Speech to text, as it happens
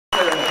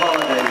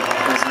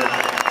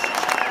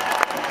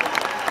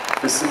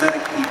For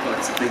Semitic people,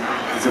 it's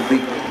a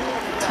big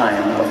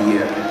time of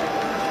year.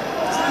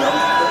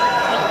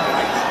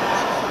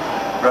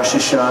 Rosh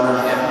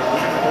Hashanah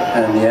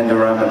and the end of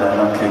Ramadan.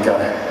 Okay, got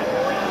it.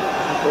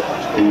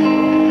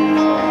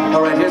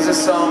 All right, here's a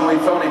song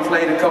we've only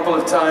played a couple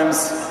of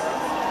times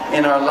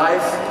in our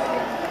life.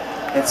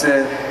 It's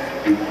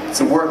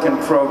a work in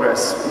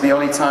progress. The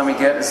only time we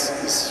get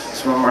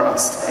is when we're on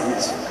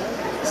stage.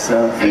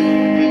 So.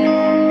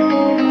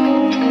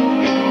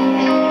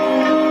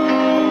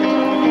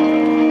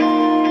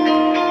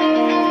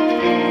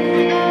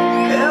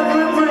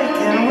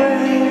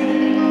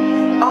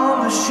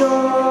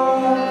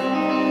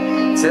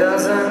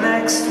 Tells the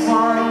next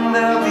one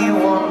there'll be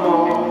one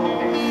more.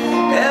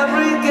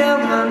 Every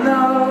gambler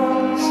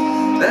knows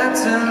that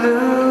to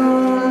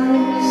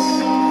lose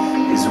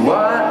is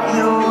what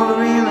you're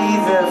really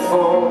there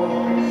for.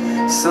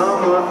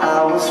 Summer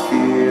hours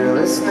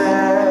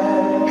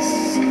fearlessness.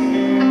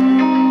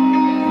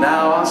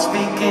 Now I'm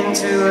speaking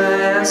to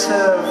an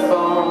answer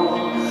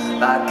phone,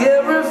 like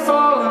every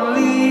fallen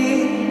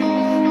leaf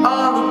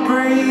on the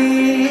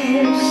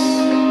breeze.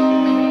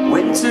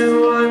 Winter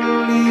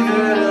wouldn't leave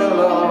it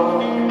alone.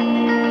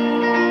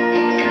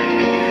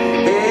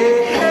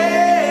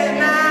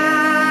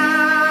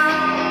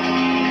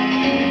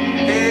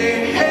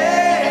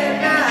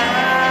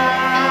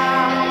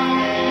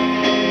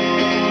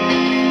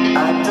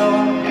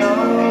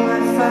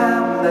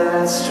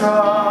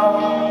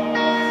 Strong.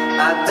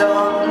 I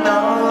don't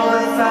know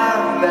if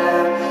I'm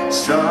that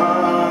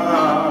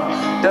strong.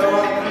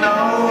 Don't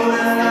know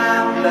that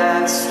I'm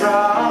that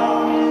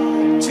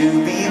strong to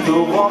be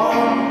the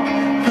one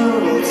who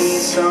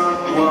needs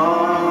someone.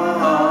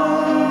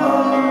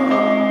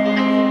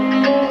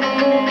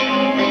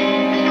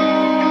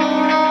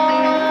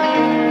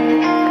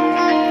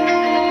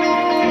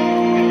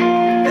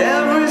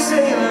 Every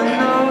sailor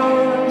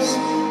knows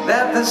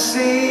that the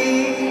sea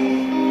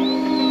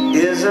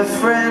is a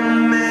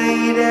friend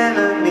made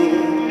enemy.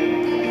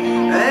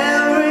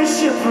 Every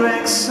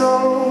shipwrecked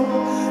soul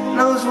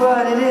knows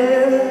what it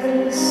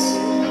is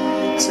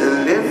to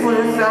live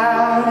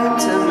without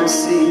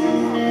intimacy.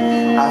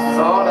 I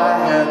thought I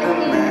had the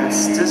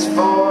master's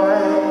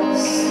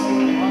voice,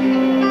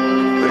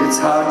 but it's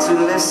hard to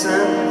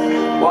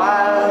listen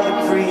while you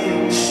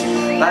preach.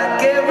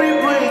 Like every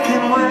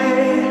breaking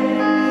wave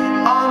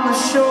on the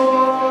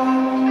shore,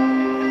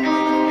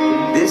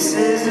 this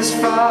is as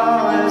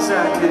far as I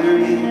could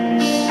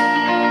reach.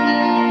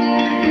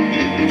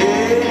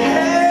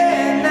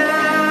 Hey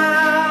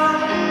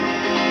now,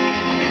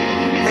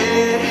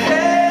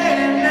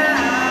 hey now.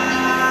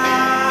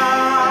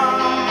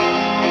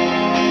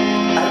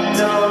 I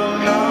don't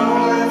know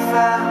if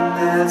I'm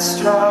that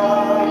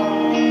strong.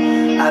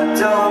 I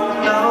don't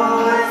know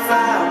if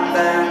I'm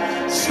that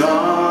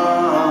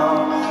strong.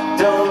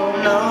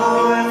 Don't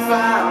know if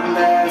I'm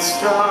that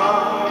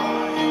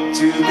strong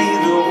to be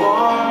the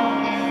one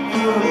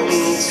who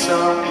needs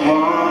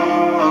someone.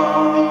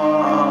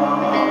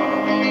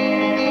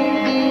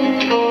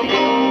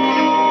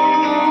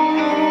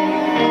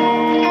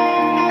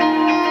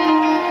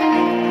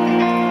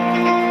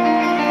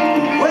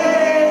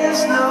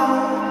 Waves know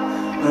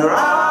where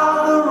all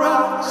the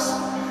rocks,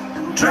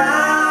 and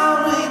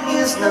drowning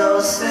is no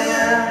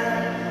sin.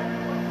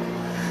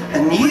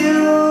 And you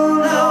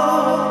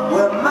know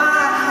where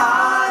my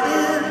heart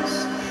is.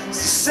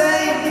 It's the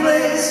same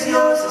place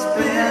yours has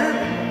been.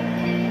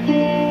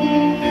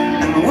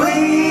 We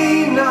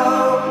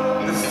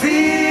know the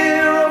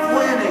fear of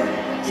winning,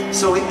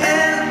 so we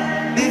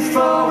end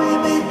before we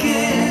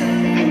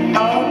begin.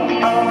 Oh,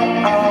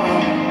 oh, oh.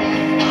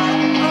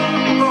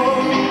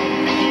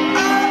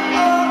 Oh,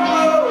 oh,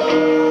 oh,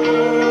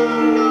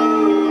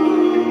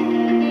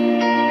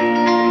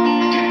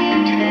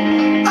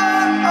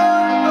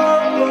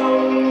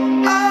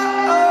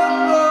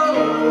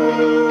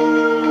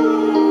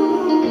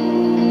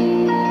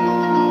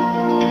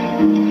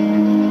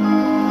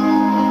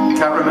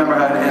 can't remember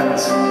how it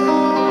ends.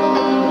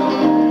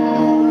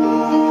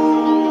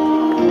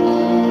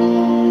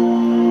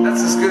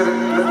 That's as good.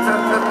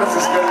 That's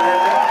as